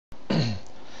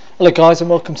Hello guys, and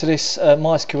welcome to this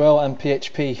MySQL and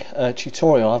PHP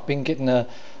tutorial. I've been getting a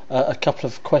couple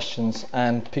of questions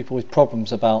and people with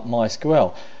problems about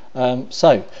MySQL.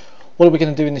 So what are we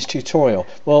going to do in this tutorial?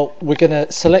 Well, we're going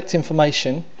to select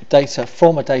information, data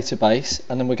from a database,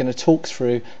 and then we're going to talk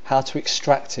through how to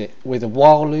extract it with a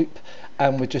while loop,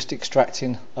 and we're just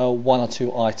extracting one or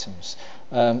two items.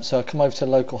 So I come over to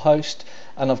localhost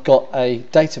and I've got a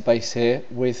database here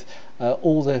with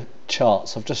all the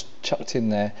charts. I've just chucked in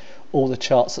there all the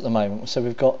charts at the moment. So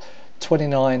we've got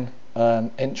 29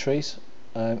 entries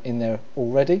in there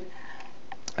already,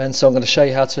 and so I'm going to show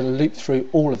you how to loop through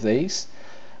all of these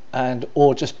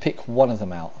or just pick one of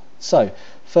them out. So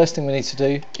first thing we need to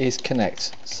do is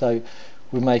connect. So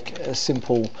we make a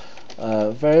simple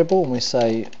variable and we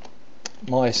say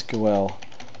MySQL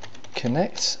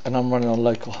connect, and I'm running on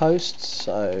localhost,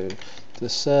 so the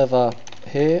server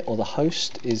here, or the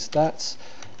host, is that,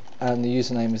 and the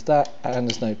username is that, and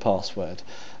there's no password.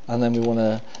 And then we want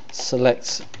to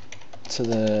select to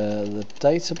the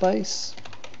database,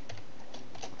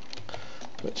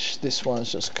 which this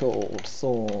one's just called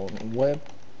Thorn Web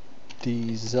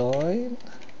Design.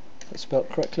 That's spelled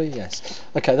correctly, yes.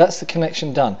 Okay, that's the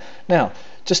connection done. Now,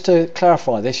 just to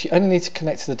clarify this, you only need to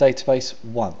connect to the database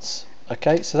once.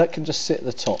 Okay, so that can just sit at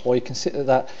the top, or you can sit at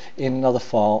that in another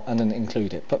file and then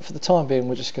include it. But for the time being,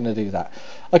 we're just going to do that.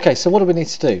 Okay, so what do we need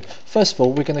to do? First of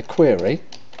all, we're going to query,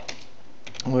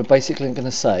 and we're basically going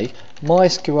to say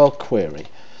MySQL query.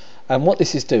 And what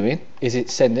this is doing is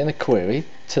it's sending a query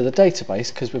to the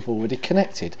database because we've already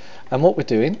connected. And what we're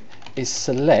doing is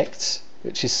select,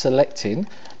 which is selecting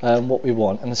what we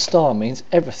want, and the star means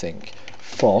everything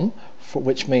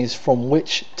which means from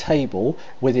which table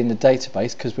within the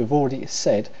database, because we've already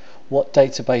said what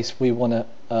database we want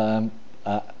to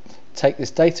take this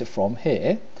data from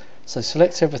here. So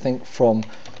select everything from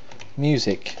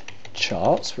music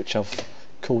charts, which I've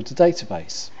called the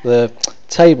database, the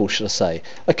table should I say.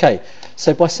 Okay,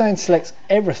 so by saying select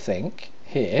everything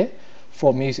here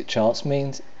from music charts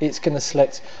means it's going to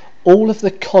select all of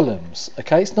the columns.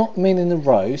 Okay, it's not meaning the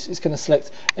rows, it's going to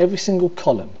select every single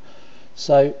column.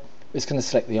 So it's going to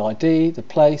select the ID, the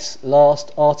place,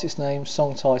 last, artist name,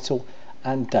 song title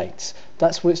and dates.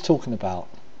 That's what it's talking about.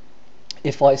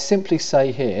 If I simply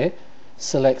say here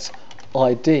select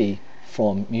ID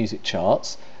from music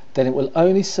charts, then it will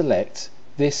only select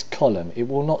this column. It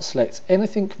will not select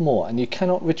anything more, and you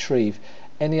cannot retrieve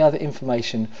any other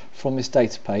information from this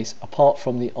database apart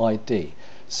from the ID.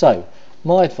 So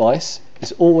my advice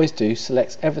is always do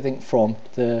select everything from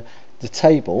the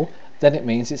table. Then it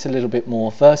means it's a little bit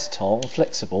more versatile and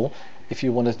flexible if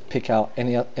you want to pick out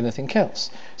anything else.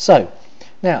 So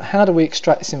now, how do we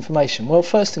extract this information? Well,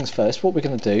 first things first, what we're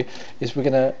going to do is we're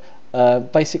going to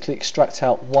basically extract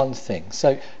out one thing.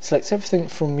 So select everything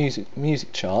from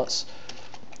music charts,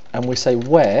 and we say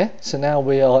where. So now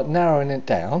we are narrowing it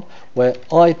down where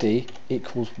ID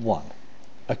equals 1.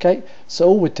 Okay, so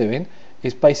all we're doing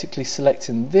is basically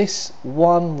selecting this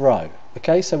one row.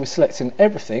 Okay, so we're selecting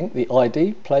everything, the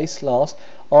ID, place, last,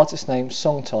 artist name,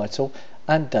 song title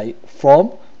and date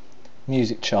from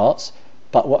music charts,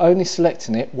 but we're only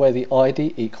selecting it where the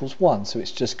ID equals 1, so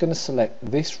it's just going to select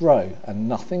this row and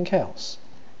nothing else.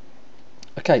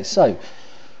 Okay, so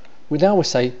we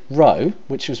say row,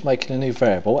 which was making a new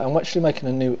variable, and we're actually making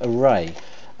a new array,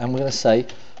 and we're going to say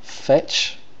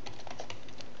fetch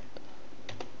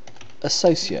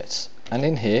associates, and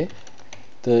in here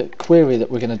the query that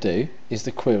we're going to do is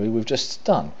the query we've just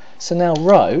done. So now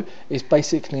row is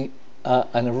basically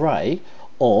an array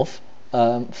of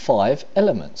 5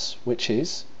 elements, which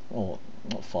is, or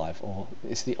not 5, or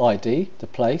it's the ID, the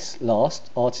place,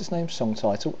 last, artist name, song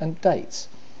title and dates.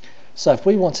 So if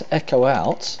we want to echo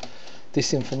out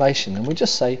this information, then we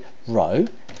just say row,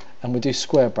 and we do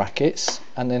square brackets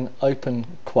and then open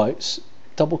quotes,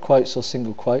 double quotes or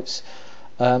single quotes,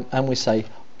 and we say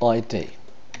ID.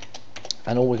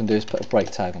 And all we can do is put a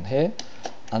break tag on here,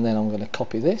 and then I'm going to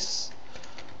copy this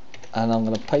and I'm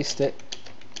going to paste it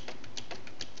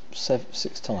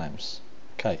 6 times.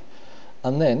 Okay,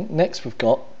 and then next we've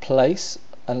got place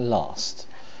and last.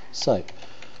 So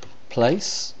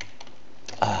place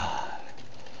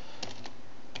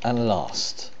and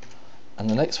last, and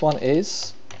the next one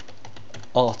is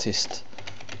artist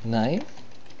name,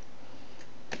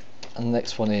 and the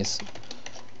next one is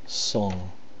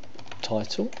song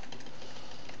title,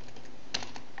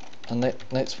 and the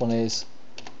next one is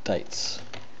dates.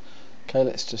 Okay,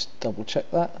 let's just double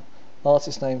check that.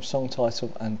 Artist name, song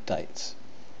title and dates.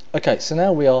 Okay, so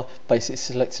now we are basically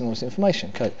selecting all this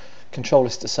information. Okay, Control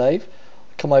S to save.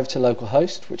 Come over to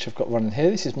localhost, which I've got running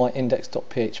here. This is my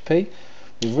index.php.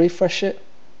 We refresh it,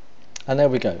 and there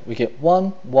we go, we get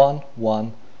 1, 1,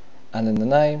 1, and then the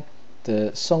name,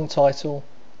 the song title,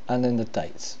 and then the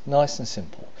dates. Nice and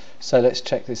simple. So let's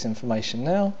check this information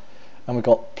now, and we've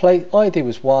got ID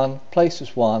was 1, place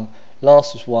was 1,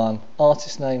 last was 1,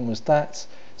 artist name was that,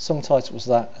 song title was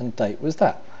that, and date was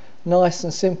that. Nice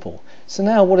and simple. So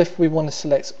now what if we want to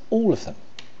select all of them?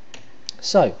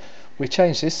 So we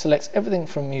change this, select everything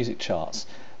from music charts.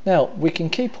 Now we can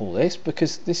keep all this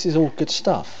because this is all good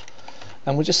stuff,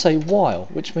 and we'll just say while,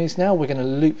 which means now we're going to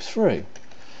loop through,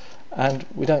 and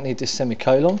we don't need this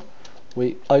semicolon.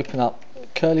 We open up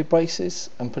curly braces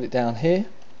and put it down here,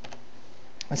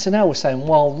 and so now we're saying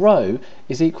while row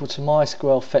is equal to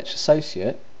MySQL Fetch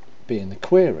Associate, being the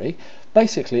query,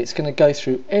 basically it's going to go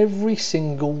through every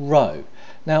single row.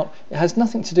 Now it has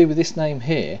nothing to do with this name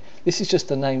here, this is just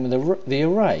the name of the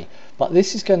array, but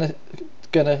this is going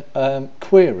to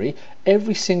query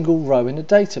every single row in the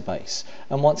database,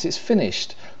 and once it's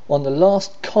finished on the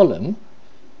last column,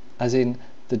 as in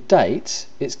the date,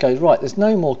 it goes, right, there's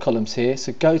no more columns here,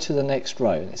 so go to the next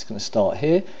row, and it's going to start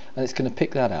here, and it's going to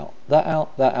pick that out, that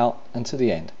out, that out, and to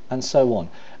the end, and so on,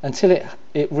 until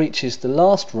it reaches the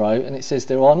last row, and it says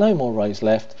there are no more rows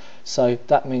left, so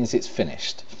that means it's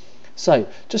finished. So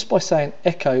just by saying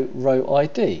echo row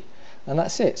ID, and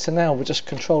that's it. So now we'll just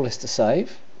control this to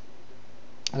save,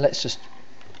 and let's just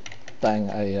bang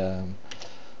a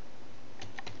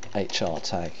HR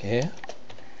tag here.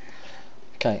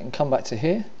 Okay, and come back to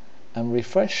here and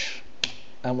refresh,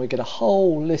 and we get a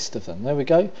whole list of them. There we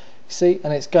go. See,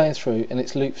 and it's going through, and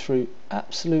it's looped through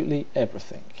absolutely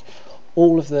everything,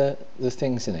 all of the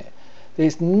things in it.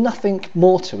 There's nothing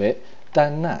more to it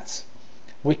than that.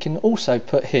 We can also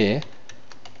put here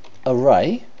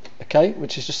array, okay,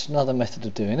 which is just another method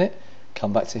of doing it.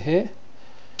 Come back to here,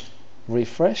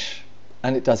 refresh,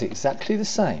 and it does exactly the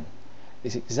same.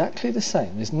 It's exactly the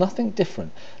same. There's nothing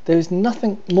different. There is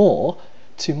nothing more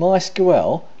to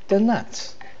MySQL than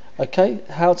that. Okay,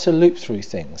 how to loop through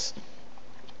things.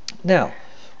 Now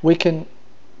we can,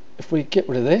 if we get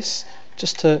rid of this,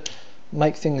 just to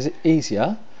make things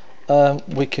easier,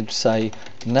 we could say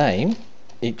name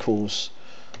equals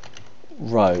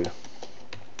row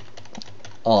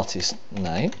artist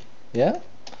name, yeah,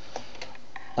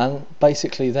 and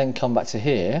basically then come back to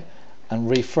here and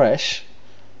refresh,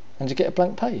 and you get a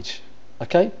blank page.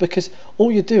 Okay, because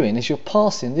all you're doing is you're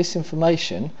passing this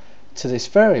information to this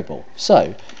variable.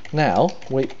 So now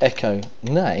we echo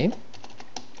name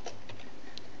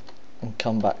and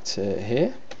come back to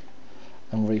here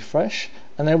and refresh,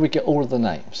 and then we get all of the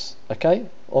names. Okay,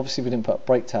 obviously we didn't put a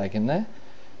break tag in there,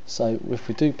 so if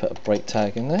we do put a break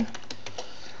tag in there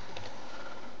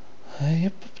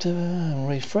and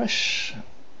refresh,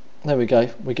 there we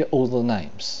go, we get all the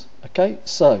names. Okay,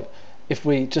 so if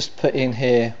we just put in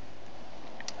here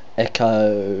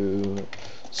echo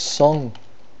song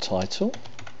title,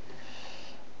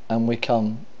 and we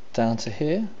come down to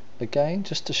here again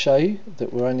just to show you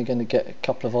that we're only going to get a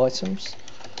couple of items.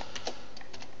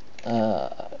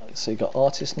 So you got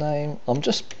artist name. I'm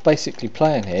just basically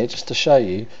playing here just to show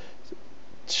you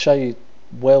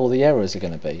where all the errors are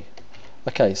going to be.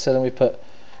 Okay, so then we put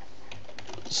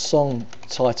song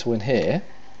title in here,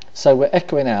 so we're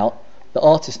echoing out the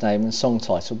artist name and song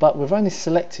title, but we've only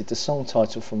selected the song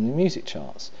title from the music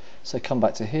charts. So come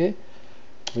back to here,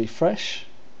 refresh,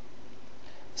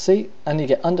 see, and you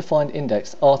get undefined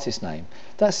indexed artist name.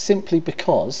 That's simply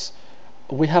because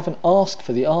we haven't asked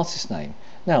for the artist name.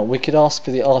 Now we could ask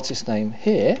for the artist name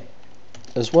here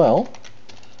as well,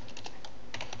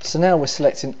 so now we're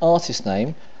selecting artist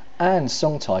name and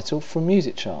song title from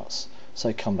music charts.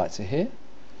 So come back to here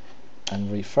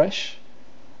and refresh,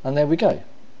 and there we go,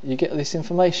 you get this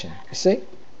information, you see.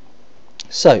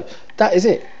 So that is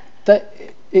it.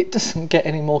 It doesn't get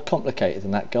any more complicated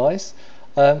than that, guys.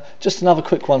 Just another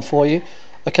quick one for you.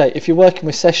 Okay, if you're working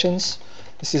with sessions,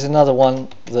 this is another one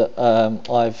that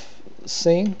I've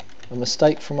seen a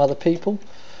mistake from other people.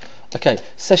 Okay,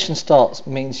 session starts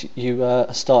means you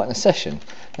are starting a session.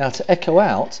 Now to echo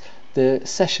out the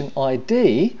session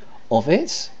ID of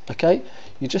it, okay,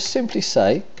 you just simply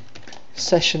say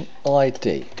session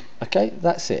ID. Okay,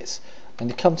 that's it, and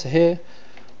you come to here,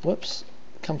 whoops,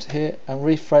 come to here and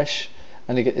refresh,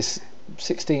 and you get this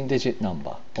 16-digit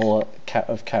number or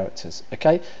of characters.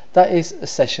 Okay, that is a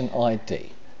session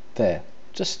ID. There,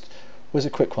 just was a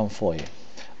quick one for you.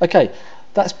 Okay,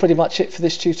 that's pretty much it for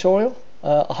this tutorial.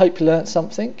 I hope you learned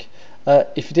something.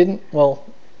 If you didn't, well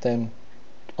then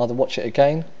either watch it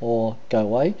again or go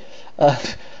away.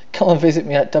 Come and visit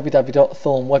me at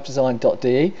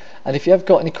www.thornwebdesign.de, and if you have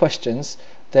got any questions,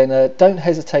 then don't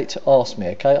hesitate to ask me.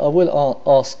 Okay, I will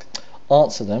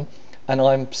answer them, and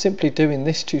I'm simply doing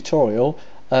this tutorial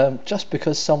just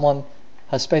because someone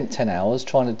has spent 10 hours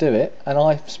trying to do it, and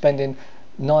I'm spending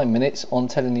 9 minutes on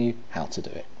telling you how to do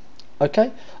it.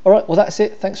 Okay, alright, well that's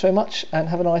it. Thanks very much and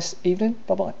have a nice evening.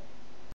 Bye bye.